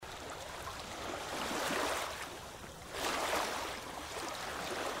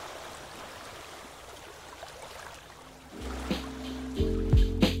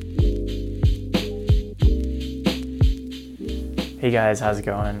Hey guys, how's it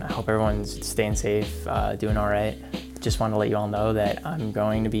going? I hope everyone's staying safe, doing all right. Just want to let you all know that I'm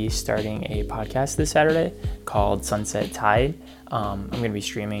going to be starting a podcast this Saturday called Sunset Tide. I'm going to be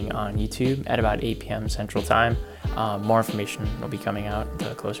streaming on YouTube at about 8 p.m. Central Time. More information will be coming out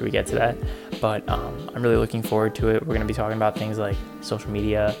the closer we get to that. But I'm really looking forward to it. We're going to be talking about things like social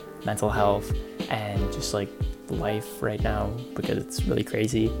media, mental health, and just like life right now because it's really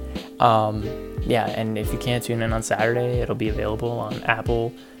crazy. And if you can't tune in on Saturday, it'll be available on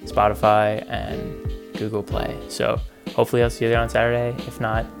Apple, Spotify, and Google Play. So hopefully I'll see you there on Saturday. If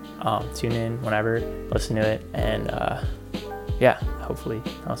not, tune in whenever, listen to it, and hopefully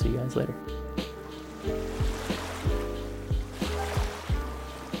I'll see you guys later.